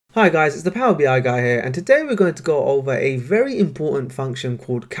Hi guys, it's the Power BI guy here, and today we're going to go over a very important function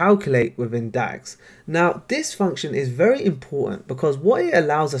called calculate within DAX. Now this function is very important because what it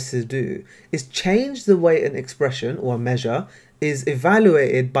allows us to do is change the way an expression or a measure is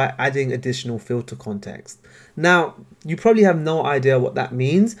evaluated by adding additional filter context. Now you probably have no idea what that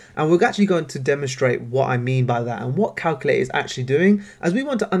means, and we're actually going to demonstrate what I mean by that and what calculate is actually doing, as we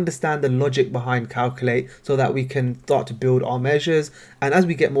want to understand the logic behind calculate so that we can start to build our measures. And as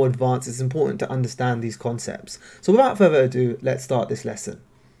we get more advanced, it's important to understand these concepts. So without further ado, let's start this lesson.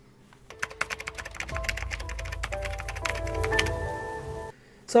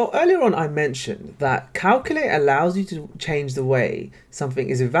 So earlier on I mentioned that calculate allows you to change the way something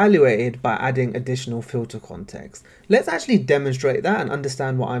is evaluated by adding additional filter context. Let's actually demonstrate that and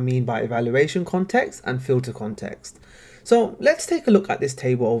understand what I mean by evaluation context and filter context. So let's take a look at this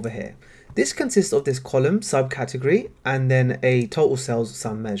table over here. This consists of this column subcategory and then a total sales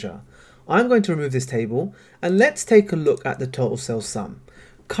sum measure. I'm going to remove this table and let's take a look at the total sales sum.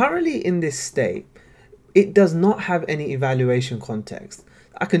 Currently in this state, it does not have any evaluation context.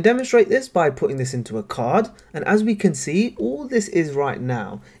 I can demonstrate this by putting this into a card, and as we can see, all this is right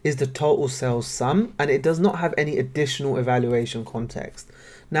now is the total sales sum, and it does not have any additional evaluation context.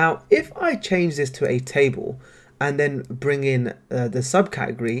 Now if I change this to a table and then bring in the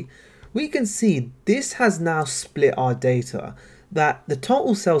subcategory, we can see this has now split our data, that the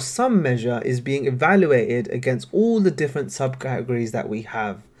total sales sum measure is being evaluated against all the different subcategories that we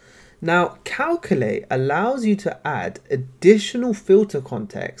have. Now calculate allows you to add additional filter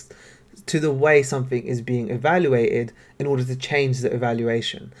context to the way something is being evaluated in order to change the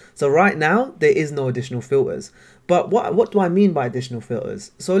evaluation. So right now there is no additional filters, but what do I mean by additional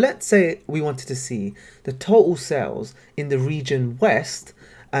filters? So let's say we wanted to see the total sales in the region West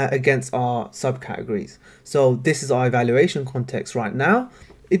against our subcategories. So this is our evaluation context right now.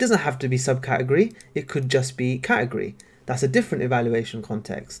 It doesn't have to be subcategory, it could just be category. That's a different evaluation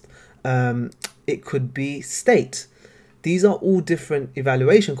context. It could be state. These are all different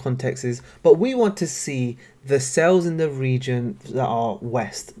evaluation contexts, but we want to see the sales in the region that are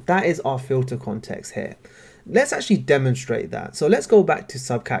West. That is our filter context here. Let's actually demonstrate that. So let's go back to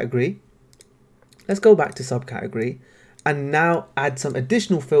subcategory. Let's go back to subcategory and now add some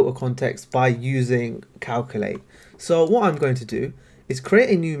additional filter context by using calculate. So what I'm going to do is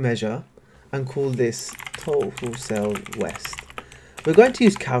create a new measure and call this total sales West. We're going to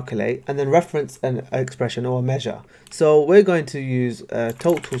use calculate and then reference an expression or a measure. So we're going to use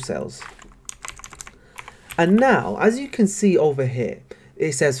total sales. And now, as you can see over here,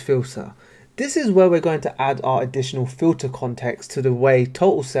 it says filter. This is where we're going to add our additional filter context to the way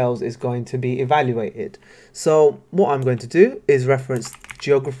total sales is going to be evaluated. So what I'm going to do is reference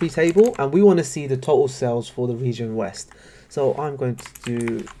geography table, and we want to see the total sales for the region West. So I'm going to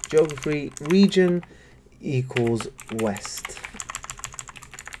do geography region equals West.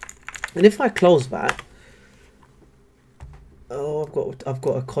 And if I close that, I've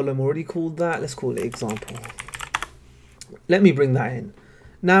got a column already called that. Let's call it example. Let me bring that in.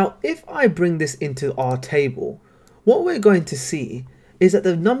 Now, if I bring this into our table, what we're going to see is that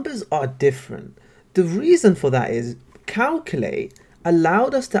the numbers are different. The reason for that is calculate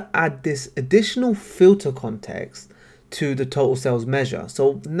allowed us to add this additional filter context to the total sales measure.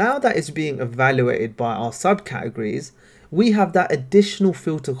 So now that it's being evaluated by our subcategories, we have that additional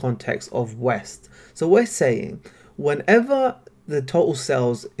filter context of West. So we're saying whenever the total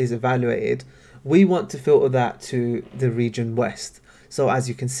sales is evaluated, we want to filter that to the region West. So as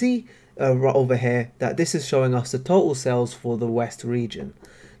you can see right over here, that this is showing us the total sales for the West region.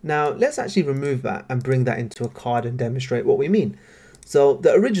 Now let's actually remove that and bring that into a card and demonstrate what we mean. So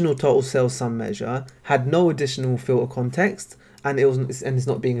the original total sales sum measure had no additional filter context, and it's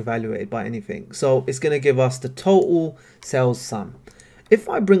not being evaluated by anything. So it's going to give us the total sales sum. If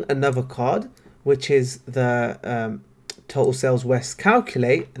I bring another card, which is the total sales West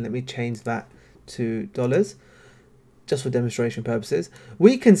calculate, and let me change that to dollars just for demonstration purposes,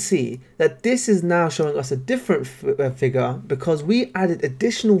 we can see that this is now showing us a different figure because we added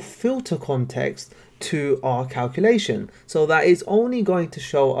additional filter context to our calculation. So that is only going to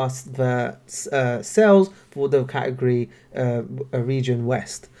show us the sales for the category region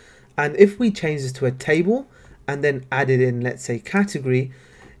West. And if we change this to a table and then add it in, let's say category,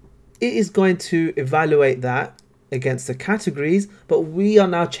 it is going to evaluate that against the categories, but we are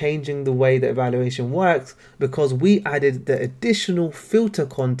now changing the way the evaluation works because we added the additional filter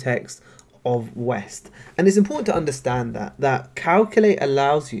context of West. And it's important to understand that calculate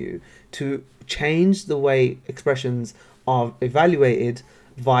allows you to change the way expressions are evaluated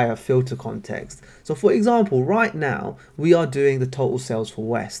via filter context. So for example, right now we are doing the total sales for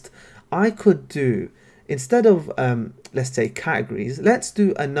West. I could do, instead of let's say categories, let's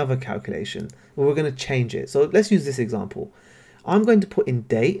do another calculation where we're going to change it. So let's use this example. I'm going to put in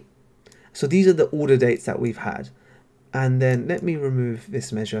date. So these are the order dates that we've had. And then let me remove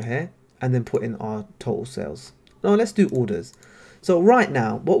this measure here and then put in our total sales. Now let's do orders. So right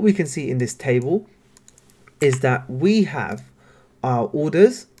now, what we can see in this table is that we have our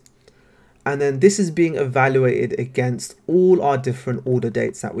orders, and then this is being evaluated against all our different order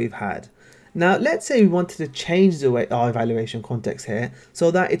dates that we've had. Now, let's say we wanted to change the way our evaluation context here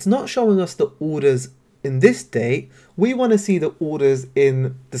so that it's not showing us the orders in this date. We want to see the orders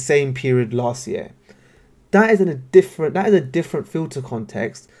in the same period last year. That is a different filter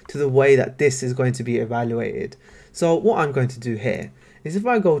context to the way that this is going to be evaluated. So what I'm going to do here is, if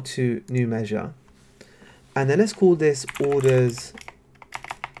I go to new measure, and then let's call this orders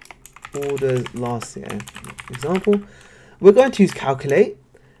last year, for example, we're going to use calculate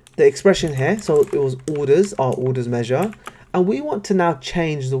the expression here. So it was orders, our orders measure, and we want to now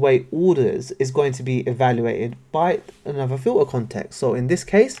change the way orders is going to be evaluated by another filter context. So in this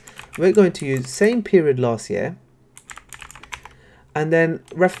case, we're going to use same period last year, and then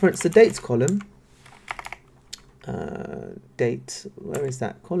reference the dates column. Date, where is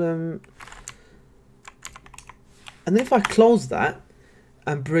that column? And then if I close that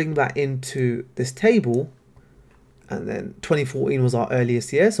and bring that into this table, and then 2014 was our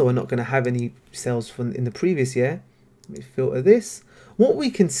earliest year, so we're not going to have any sales from in the previous year. Let me filter this. What we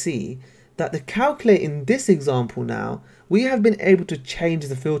can see that the calculate in this example now, we have been able to change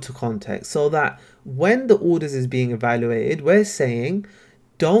the filter context so that when the orders is being evaluated, we're saying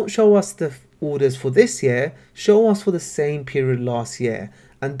don't show us the orders for this year, show us for the same period last year.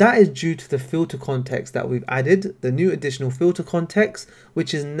 And that is due to the filter context that we've added, the new additional filter context,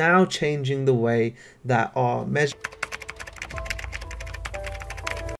 which is now changing the way that our measure